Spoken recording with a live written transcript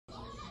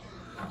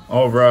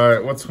All right,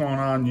 what's going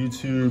on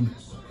YouTube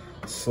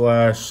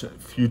slash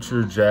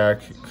future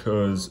Jack?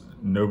 Because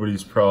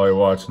nobody's probably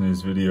watching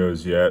these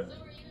videos yet.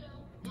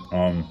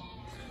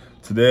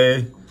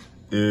 Today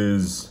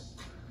is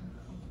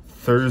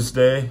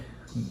Thursday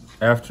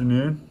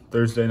afternoon,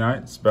 Thursday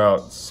night. It's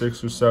about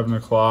 6 or 7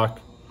 o'clock,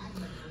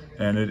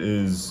 and it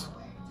is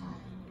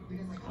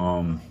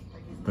the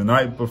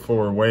night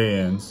before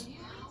weigh-ins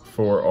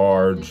for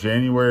our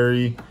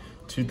January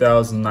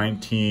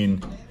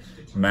 2019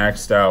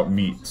 maxed out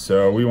meet.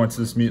 So we went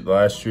to this meet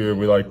last year.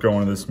 We like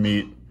going to this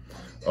meet.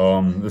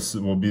 This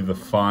will be the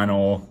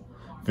final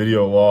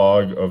video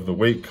log of the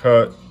weight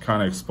cut,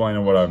 kind of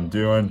explaining what I'm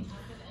doing.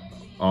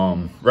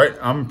 I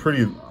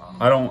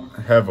don't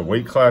have a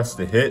weight class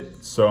to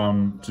hit, so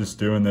I'm just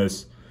doing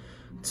this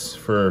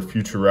for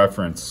future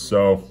reference.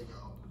 So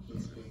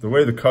the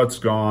way the cut's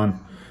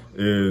gone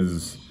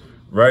is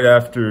right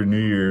after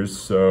New Year's,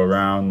 so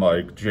around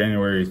like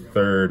January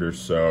 3rd or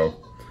so,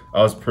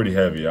 I was pretty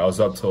heavy. I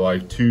was up to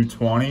like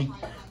 220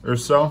 or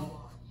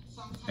so.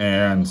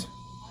 And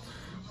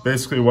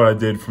basically what I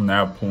did from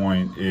that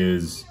point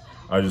is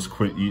I just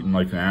quit eating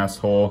like an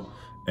asshole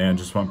and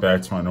just went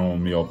back to my normal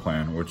meal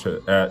plan, which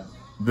at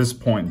this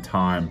point in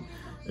time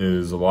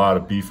is a lot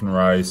of beef and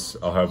rice.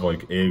 I'll have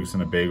like eggs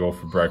and a bagel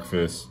for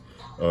breakfast,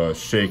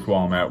 shake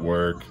while I'm at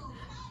work,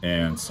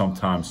 and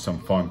sometimes some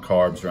fun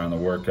carbs around the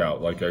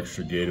workout like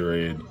extra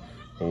Gatorade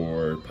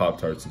or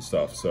Pop-Tarts and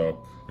stuff.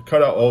 So I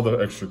cut out all the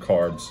extra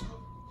carbs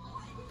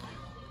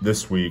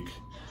this week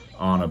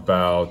on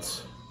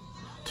about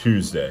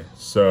Tuesday.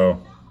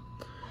 So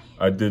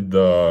I did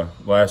the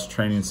last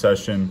training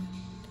session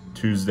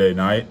Tuesday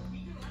night,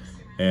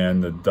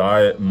 and the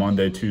diet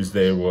Monday,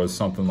 Tuesday was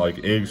something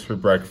like eggs for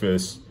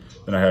breakfast.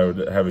 Then I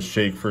would have a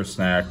shake for a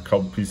snack, a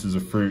couple pieces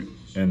of fruit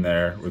in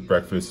there with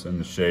breakfast and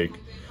the shake.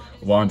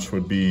 Lunch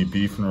would be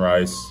beef and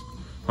rice,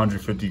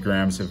 150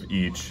 grams of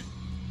each.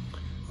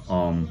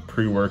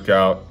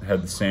 Pre-workout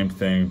had the same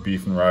thing,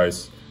 beef and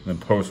rice, and then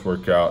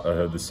post-workout I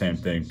had the same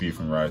thing, beef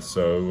and rice.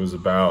 So it was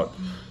about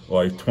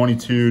like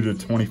 22 to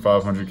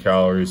 2,500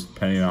 calories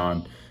depending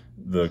on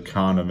the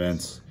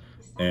condiments,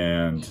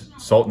 and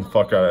salt and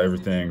fuck out of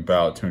everything,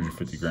 about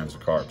 250 grams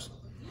of carbs.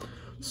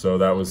 So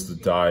that was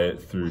the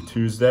diet through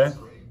Tuesday.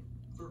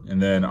 And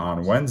then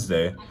on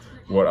Wednesday,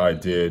 what I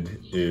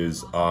did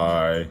is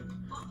I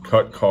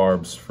cut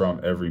carbs from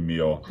every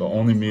meal. The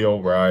only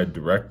meal where I had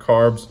direct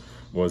carbs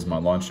was my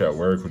lunch at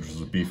work, which was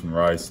the beef and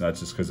rice, and that's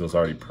just because it was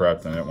already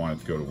prepped and I didn't want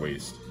it to go to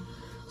waste.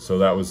 So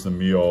that was the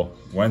meal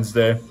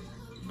Wednesday.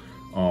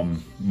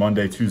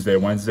 Monday, Tuesday,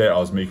 Wednesday, I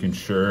was making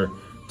sure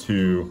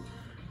to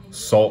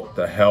salt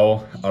the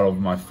hell out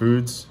of my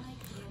foods,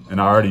 and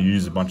I already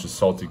used a bunch of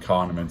salty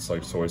condiments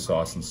like soy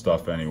sauce and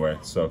stuff anyway.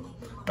 So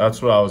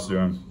that's what I was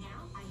doing.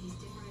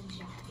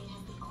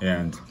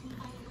 And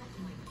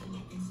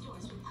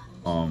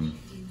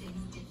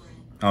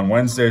on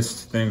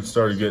Wednesdays, things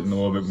started getting a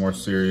little bit more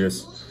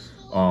serious.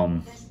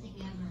 The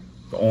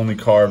only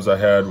carbs I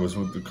had was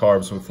with the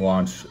carbs with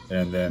lunch,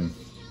 and then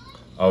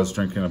I was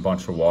drinking a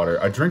bunch of water.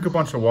 I drink a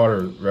bunch of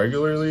water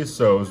regularly,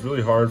 so it was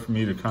really hard for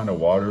me to kind of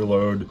water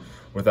load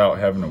without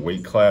having a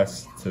weight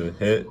class to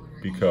hit,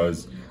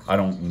 because I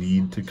don't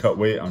need to cut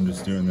weight. I'm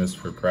just doing this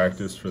for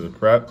practice for the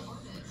prep.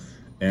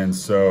 And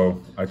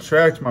so I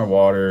tracked my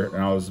water,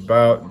 and I was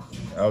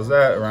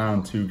at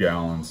around 2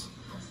 gallons.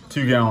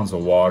 2 gallons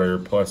of water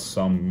plus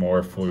some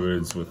more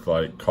fluids with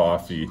like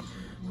coffee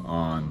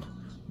on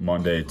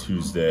Monday,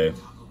 Tuesday.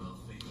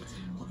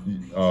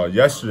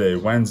 Yesterday,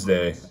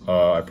 Wednesday,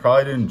 I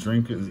probably didn't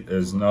drink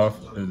as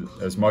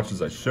much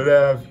as I should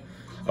have.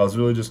 I was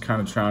really just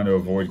kind of trying to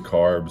avoid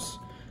carbs,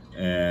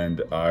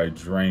 and I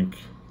drank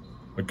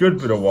a good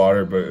bit of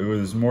water, but it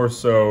was more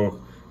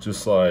so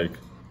just like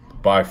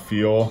by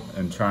feel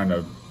and trying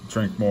to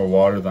drink more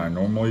water than I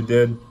normally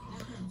did.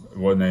 It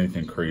wasn't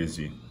anything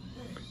crazy.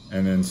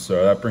 And then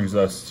so that brings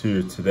us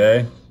to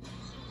today,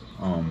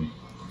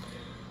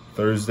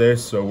 Thursday.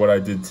 So what I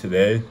did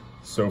today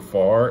so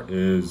far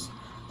is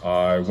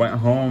I went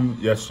home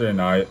yesterday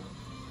night,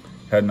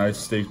 had a nice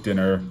steak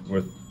dinner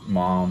with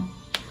Mom,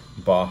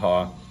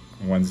 Baja,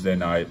 Wednesday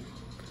night,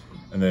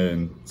 and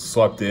then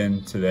slept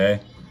in today.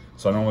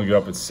 So I normally get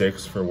up at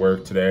 6 for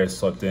work. Today I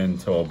slept in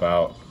until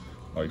about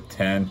like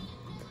 10,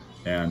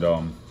 and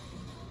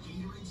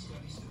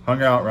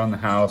hung out around the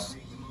house.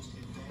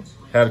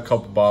 Had a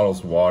couple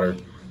bottles of water.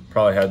 I've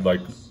probably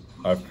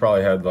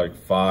had like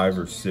 5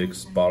 or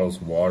 6 bottles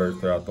of water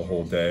throughout the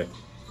whole day.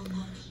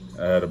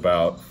 I had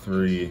about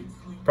 3,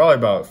 probably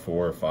about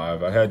 4 or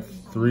 5. I had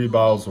 3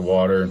 bottles of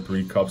water and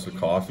 3 cups of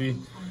coffee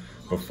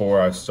before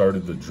I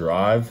started the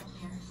drive.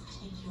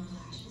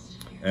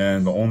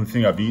 And the only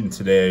thing I've eaten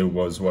today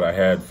was what I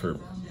had for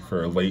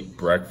a late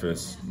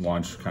breakfast,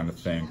 lunch kind of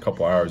thing, a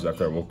couple hours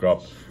after I woke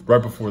up,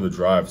 right before the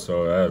drive.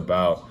 So I had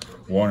about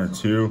 1 or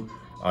 2.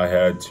 I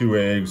had 2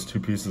 eggs, 2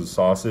 pieces of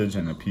sausage,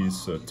 and a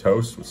piece of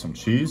toast with some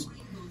cheese.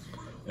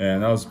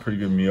 And that was a pretty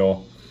good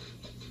meal.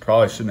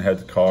 Probably shouldn't have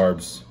had the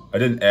carbs. I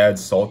didn't add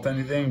salt to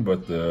anything,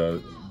 but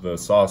the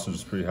sausage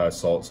was pretty high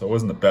salt, so it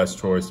wasn't the best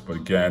choice. But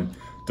again,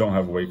 don't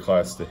have a weight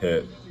class to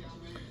hit.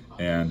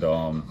 And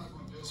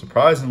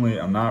surprisingly,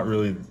 I'm not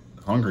really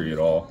hungry at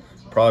all.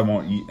 Probably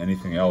won't eat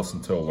anything else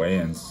until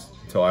weigh-ins,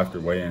 until after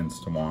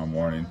weigh-ins tomorrow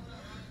morning.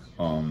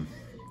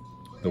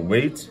 The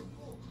weight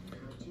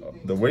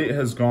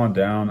has gone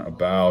down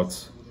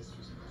about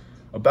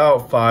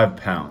 5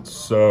 pounds.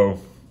 So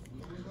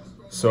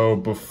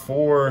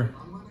before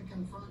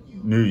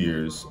New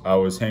Year's, I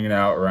was hanging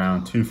out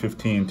around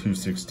 215,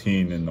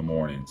 216 in the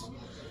mornings.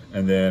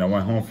 And then I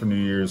went home for New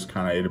Year's,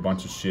 kind of ate a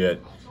bunch of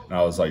shit, and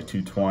I was like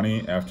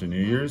 220 after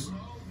New Year's.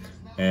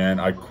 And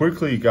I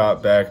quickly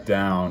got back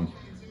down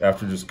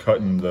after just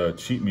cutting the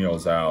cheat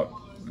meals out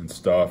and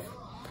stuff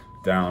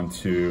down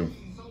to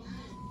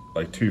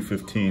like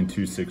 215,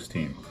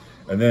 216.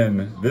 And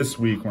then this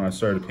week when I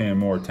started paying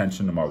more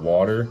attention to my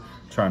water,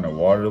 trying to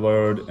water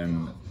load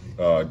and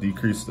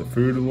decrease the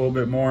food a little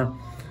bit more,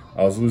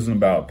 I was losing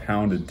about a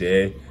pound a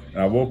day.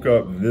 And I woke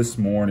up this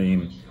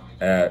morning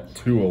at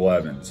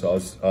 211. So I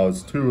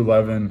was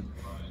 211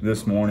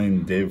 this morning,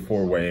 the day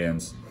before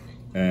weigh-ins.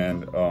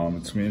 And it's gonna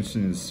be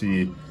interesting to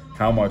see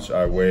how much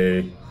I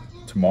weigh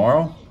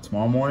tomorrow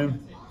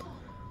morning.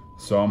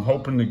 So I'm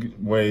hoping to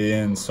weigh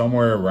in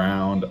somewhere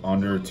around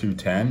under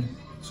 210,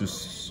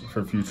 just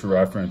for future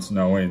reference,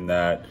 knowing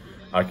that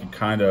I could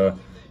kind of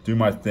do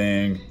my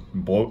thing,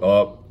 bloat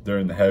up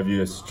during the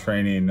heaviest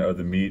training of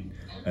the meet,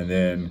 and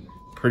then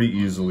pretty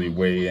easily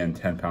weigh in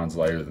 10 pounds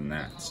lighter than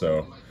that.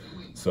 So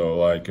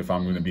like if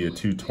I'm gonna be a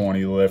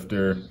 220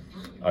 lifter,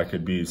 I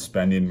could be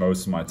spending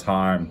most of my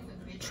time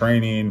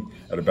training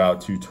at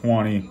about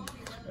 220,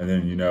 and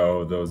then, you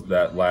know,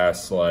 that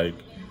last like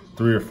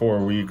 3 or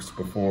 4 weeks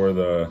before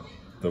the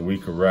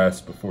week of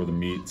rest before the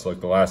meets, like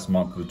the last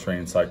month of the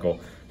training cycle,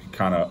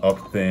 kind of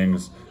up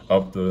things,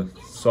 up the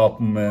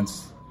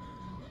supplements,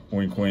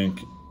 wink wink,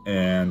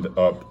 and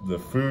up the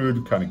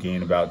food, kind of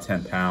gain about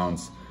 10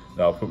 pounds.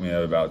 That'll put me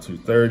at about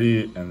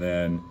 230, and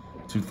then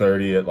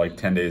 230 at like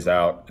 10 days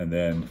out, and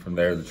then from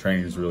there the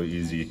training is really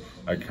easy.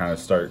 I kind of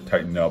start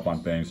tightening up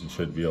on things and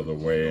should be able to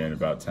weigh in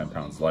about 10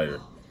 pounds lighter.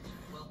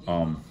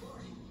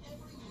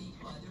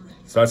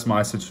 So that's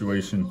my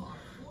situation.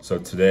 So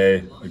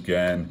today,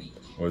 again,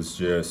 was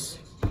just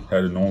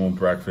had a normal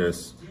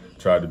breakfast,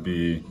 tried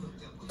to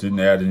didn't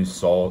add any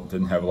salt,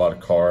 didn't have a lot of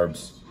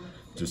carbs,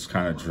 just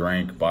kind of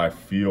drank by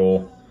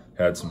feel,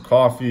 had some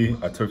coffee.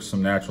 I took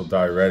some natural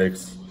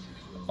diuretics,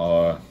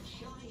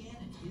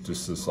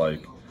 just this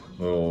like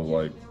little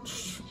like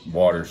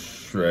water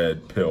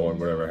shred pill or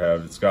whatever I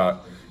have. It's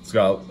got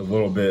a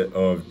little bit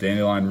of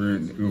dandelion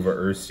root and uva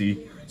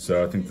ursi.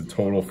 So I think the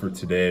total for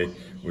today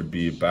would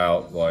be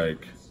about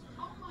like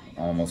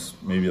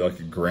almost maybe like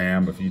a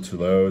gram of each of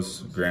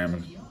those. Gram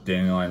of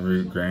dandelion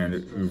root, gram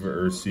of uva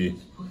ursi.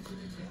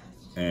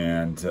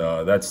 And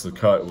that's the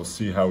cut. We'll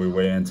see how we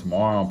weigh in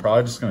tomorrow. I'm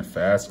probably just gonna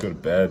fast, go to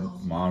bed.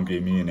 Mom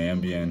gave me an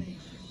Ambien.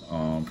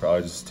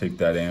 Probably just take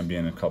that Ambien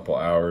in a couple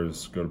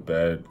hours, go to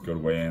bed, go to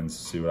weigh-ins,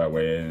 see what I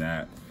weigh in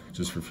at,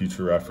 just for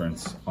future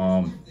reference.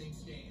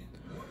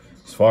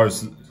 As far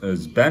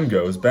as Ben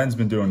goes, Ben's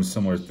been doing a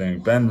similar thing.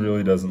 Ben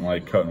really doesn't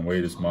like cutting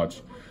weight as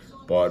much,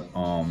 but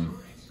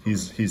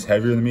he's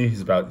heavier than me.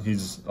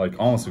 He's like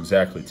almost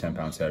exactly 10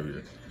 pounds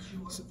heavier.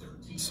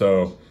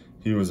 So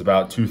he was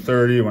about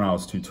 230 when I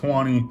was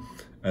 220,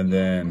 and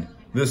then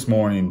this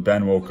morning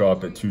Ben woke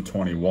up at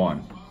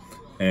 221,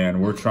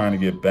 and we're trying to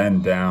get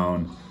Ben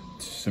down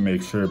to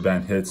make sure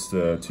Ben hits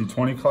the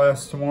 220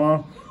 class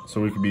tomorrow, so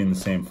we could be in the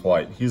same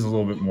flight. He's a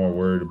little bit more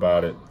worried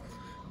about it.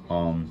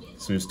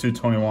 So he was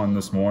 221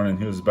 this morning.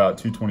 He was about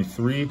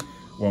 223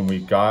 when we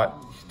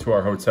got to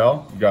our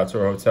hotel. We got to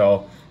our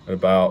hotel at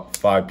about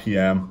 5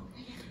 p.m.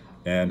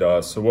 And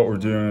so what we're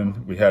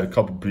doing, we had a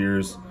couple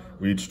beers.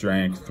 We each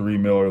drank 3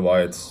 Miller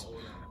Lights.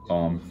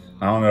 I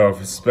don't know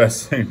if it's the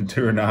best thing to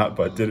do or not,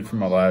 but I did it for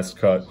my last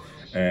cut.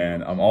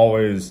 And I'm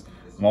always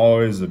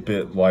a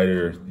bit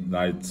lighter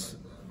nights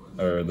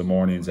or the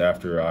mornings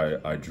after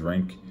I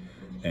drink.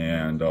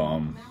 And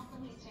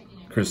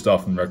Chris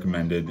Duffin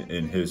recommended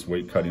in his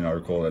weight cutting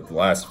article that the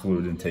last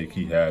fluid intake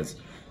he has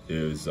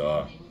is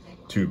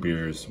 2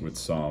 beers with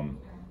some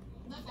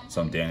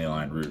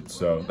dandelion root.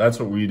 So that's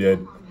what we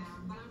did.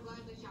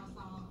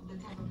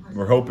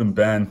 We're hoping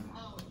Ben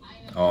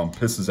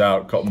pisses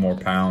out a couple more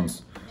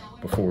pounds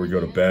before we go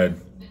to bed,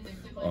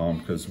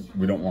 because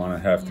we don't want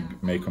to have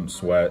to make him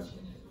sweat.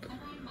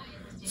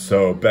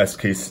 So best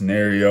case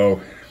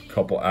scenario, a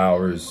couple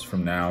hours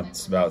from now,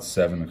 it's about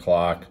 7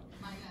 o'clock.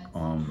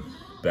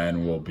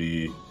 Ben will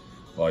be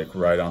like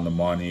right on the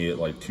money at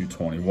like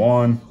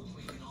 221,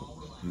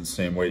 the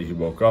same weight he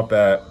woke up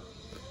at,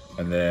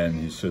 and then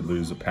he should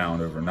lose a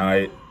pound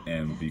overnight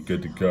and be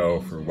good to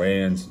go for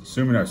weigh-ins,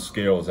 assuming our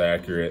scale is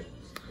accurate.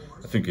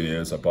 I think it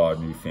is. I bought a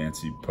new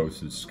fancy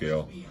postage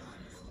scale.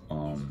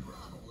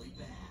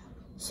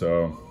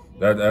 So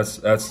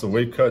that's the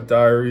weight cut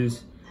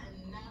diaries.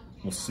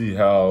 We'll see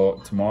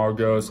how tomorrow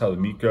goes, how the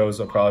meet goes.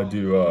 I'll probably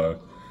do a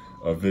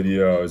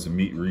video as a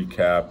meet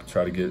recap,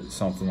 try to get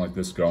something like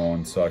this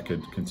going so I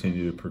could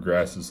continue to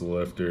progress as a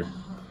lifter.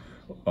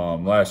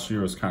 Last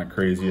year was kind of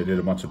crazy. I did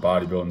a bunch of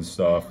bodybuilding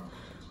stuff,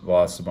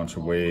 lost a bunch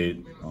of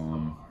weight.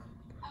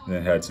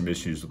 Then had some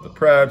issues with the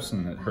preps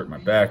and it hurt my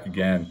back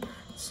again.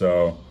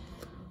 So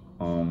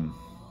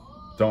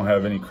don't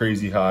have any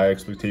crazy high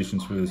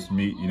expectations for this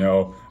meet. You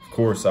know, of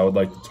course I would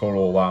like to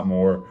total a lot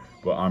more,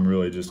 but I'm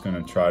really just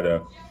gonna try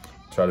to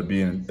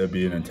be an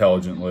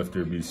intelligent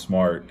lifter, be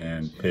smart,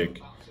 and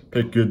pick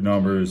good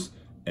numbers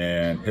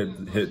and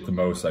hit the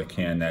most I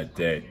can that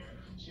day.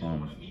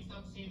 I'm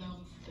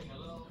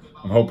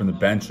hoping to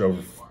bench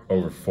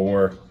over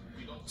 4,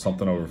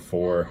 something over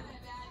 4.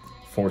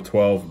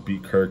 412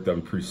 beat Kirk,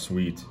 that'd be pretty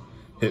sweet.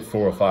 Hit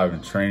 405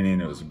 in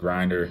training, it was a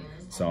grinder.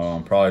 So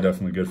I'm probably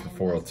definitely good for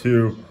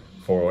 402,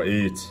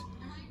 408.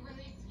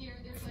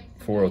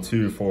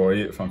 402,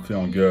 408 if I'm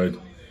feeling good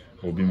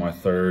will be my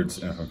thirds.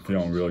 And if I'm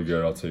feeling really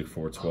good, I'll take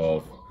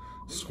 412.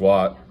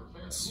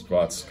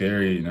 Squat's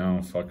scary, you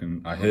know,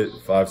 I hit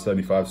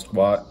 575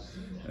 squat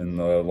in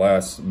the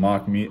last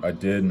mock meet I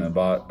did in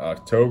about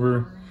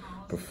October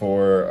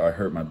before I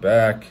hurt my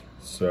back.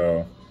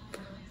 So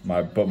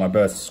my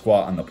best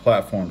squat on the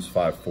platform is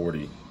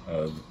 540.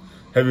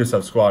 Heaviest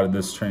I've squatted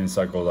this training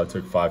cycle, I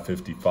took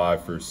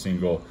 555 for a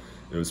single.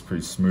 It was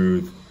pretty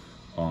smooth.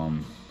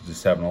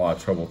 Just having a lot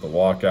of trouble with the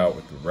walkout,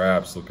 with the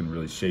wraps, looking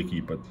really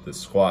shaky, but the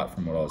squat,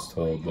 from what I was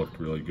told, looked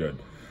really good.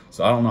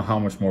 So I don't know how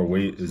much more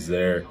weight is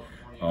there.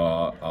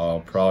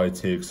 I'll probably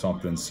take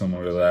something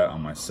similar to that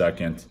on my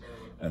second,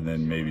 and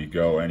then maybe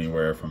go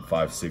anywhere from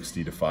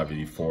 560 to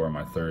 584 on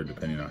my third,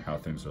 depending on how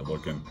things are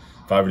looking.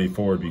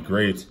 584 would be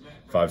great.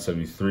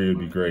 573 would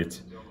be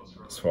great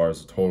as far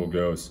as the total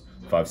goes.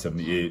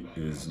 578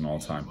 is an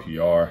all-time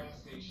PR.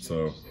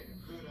 So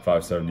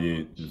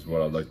 578 is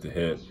what I'd like to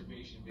hit,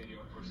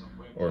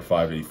 or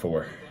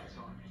 584.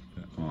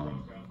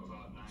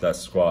 That's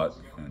squat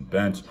and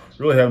bench.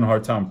 Really having a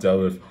hard time with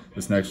deadlift.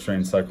 This next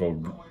training cycle,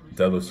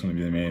 deadlift's going to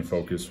be the main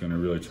focus. We're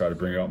going to really try to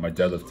bring out my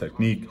deadlift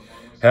technique.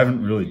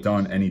 Haven't really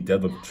done any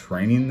deadlift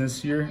training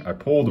this year. I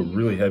pulled a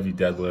really heavy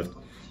deadlift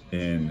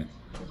in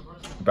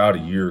about a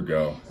year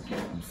ago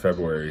in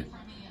February,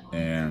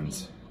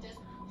 and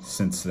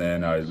since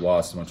then I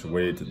lost a bunch of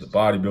weight, did the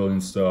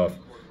bodybuilding stuff,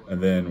 and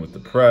then with the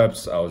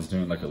preps I was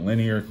doing like a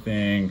linear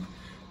thing,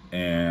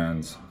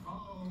 and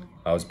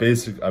I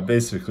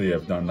basically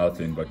have done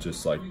nothing but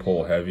just like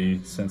pull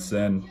heavy since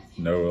then.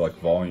 No like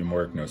volume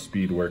work, no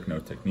speed work, no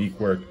technique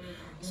work.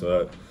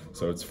 So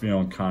it's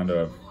feeling kind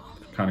of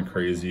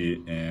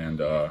crazy,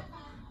 and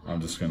I'm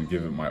just gonna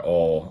give it my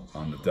all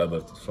on the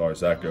deadlift as far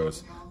as that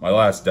goes. My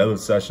last deadlift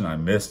session I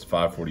missed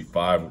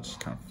 545, which is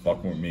kind of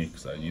fucking with me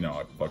because I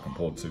fucking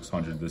pulled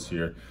 600 this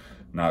year,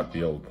 not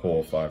be able to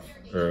pull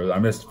I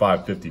missed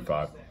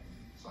 555.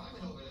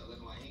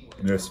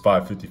 Missed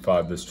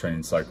 555 this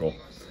training cycle,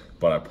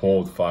 but I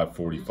pulled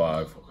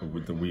 545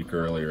 with the week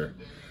earlier,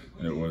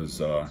 and it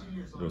was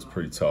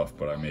pretty tough,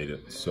 but I made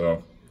it.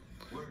 So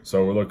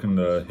we're looking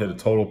to hit a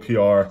total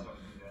PR.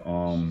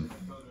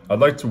 I'd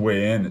like to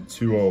weigh in at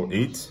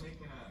 208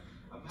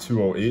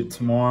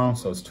 tomorrow.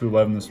 So I was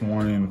 211 this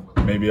morning.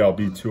 Maybe I'll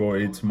be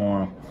 208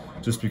 tomorrow,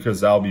 just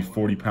because I'll be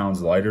 40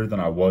 pounds lighter than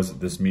I was at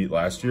this meet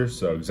last year.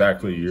 So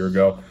exactly a year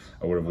ago,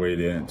 I would have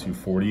weighed in at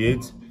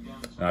 248,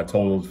 and I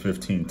totaled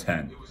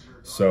 1510.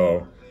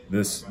 So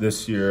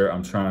this year I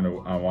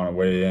want to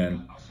weigh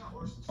in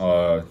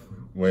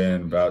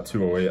about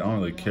 208. I don't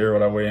really care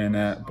what I weigh in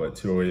at, but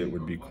 208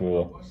 would be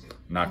cool.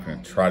 I'm not going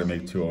to try to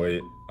make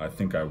 208. I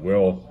think I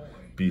will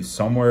be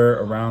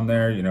somewhere around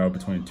there, you know,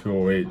 between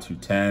 208 and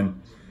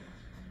 210.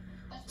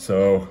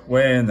 So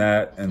weigh in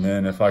that, and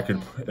then if I could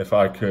put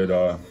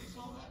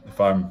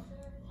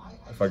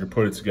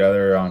it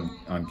together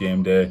on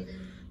game day,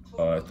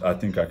 I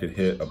think I could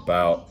hit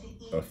about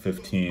a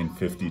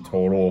 1550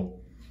 total,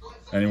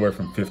 anywhere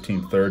from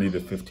 1530 to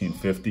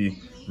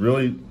 1550.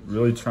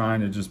 Really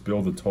trying to just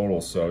build a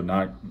total. So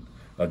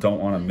I don't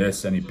want to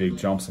miss any big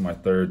jumps in my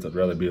thirds. I'd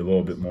rather be a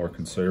little bit more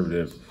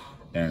conservative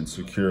and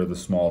secure the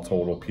small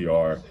total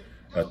PR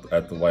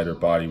at the lighter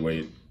body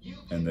weight,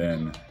 and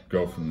then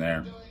go from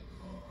there.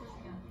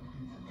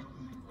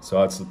 So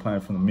that's the plan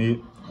for the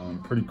meet.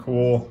 Pretty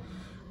cool.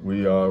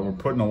 We're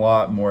putting a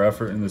lot more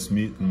effort in this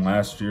meet than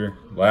last year.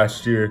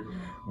 Last year,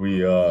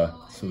 so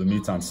the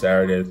meet's on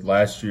Saturday.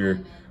 Last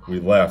year, we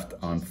left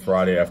on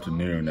Friday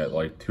afternoon at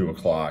like 2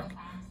 o'clock,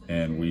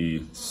 and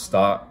we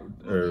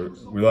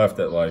left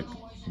at like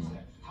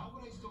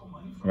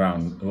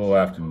around a little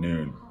after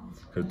noon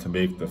to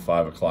make the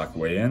 5 o'clock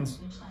weigh-ins,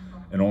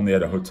 and only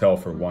had a hotel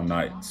for one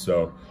night.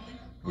 So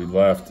we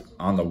left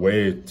on the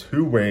way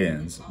to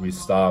weigh-ins. We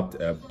stopped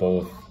at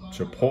both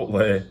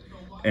Chipotle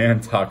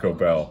and Taco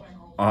Bell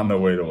on the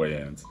way to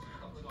weigh-ins.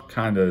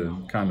 Kind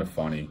of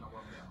funny,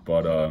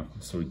 but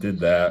so we did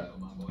that.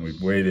 We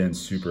weighed in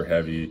super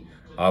heavy.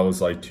 I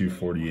was like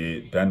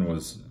 248. Ben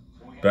was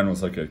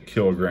like a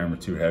kilogram or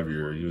two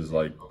heavier. He was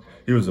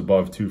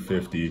above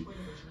 250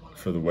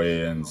 for the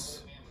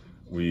weigh-ins.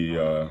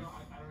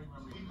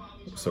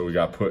 So we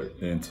got put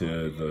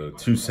into the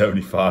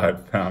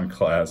 275-pound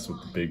class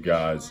with the big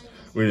guys.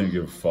 We didn't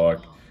give a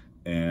fuck,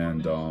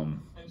 and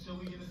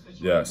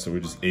yeah, so we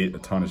just ate a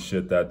ton of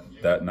shit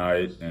that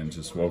night and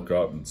just woke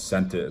up and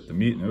sent it at the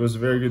meet, and it was a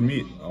very good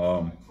meet.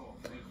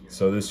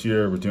 So this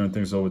year we're doing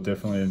things a little bit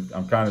differently.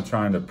 I'm kind of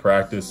trying to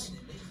practice.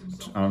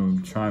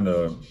 I'm trying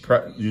to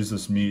use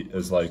this meet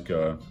as like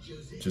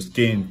just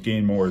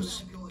gain more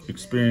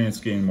experience,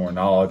 gain more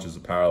knowledge as a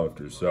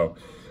powerlifter. So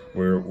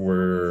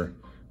we're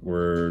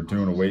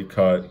doing a weight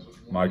cut.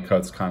 My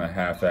cut's kind of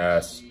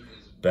half-ass.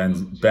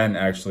 Ben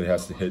actually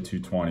has to hit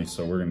 220,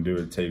 so we're gonna do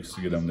what it takes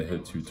to get him to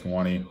hit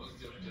 220.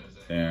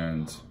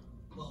 And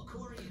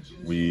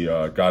we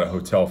got a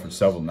hotel for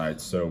several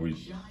nights. So we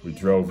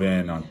drove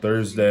in on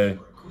Thursday.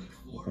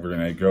 We're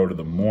gonna go to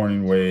the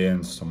morning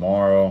weigh-ins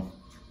tomorrow,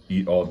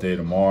 eat all day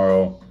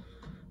tomorrow,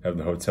 have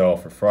the hotel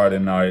for Friday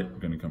night. We're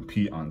gonna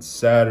compete on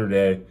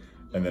Saturday.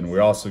 And then we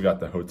also got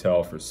the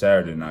hotel for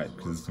Saturday night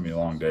because it's gonna be a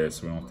long day,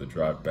 so we don't have to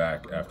drive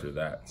back after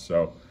that.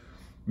 So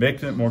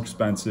making it more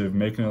expensive,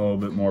 making it a little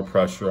bit more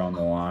pressure on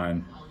the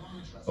line,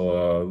 a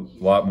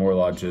lot more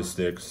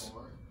logistics,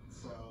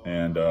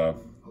 and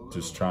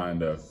just trying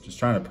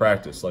to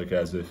practice like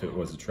as if it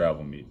was a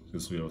travel meet.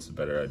 This video was a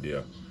better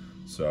idea.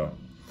 So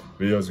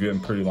video's getting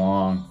pretty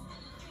long.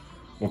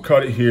 We'll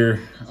cut it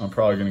here. I'm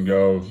probably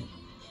gonna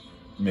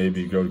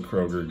maybe go to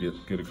Kroger,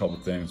 get a couple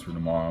things for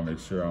tomorrow, make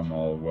sure I'm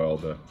all well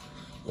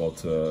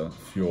to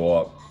fuel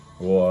up.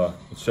 We'll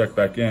check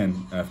back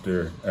in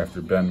after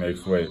Ben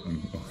makes weight,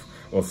 and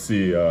we'll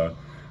see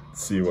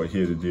what he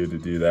had to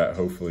do that.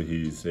 Hopefully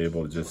he's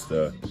able just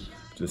to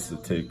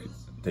take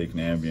an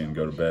Ambien and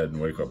go to bed and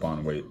wake up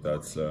on weight.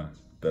 That's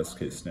best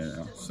case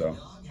scenario. So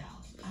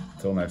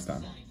until next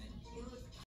time.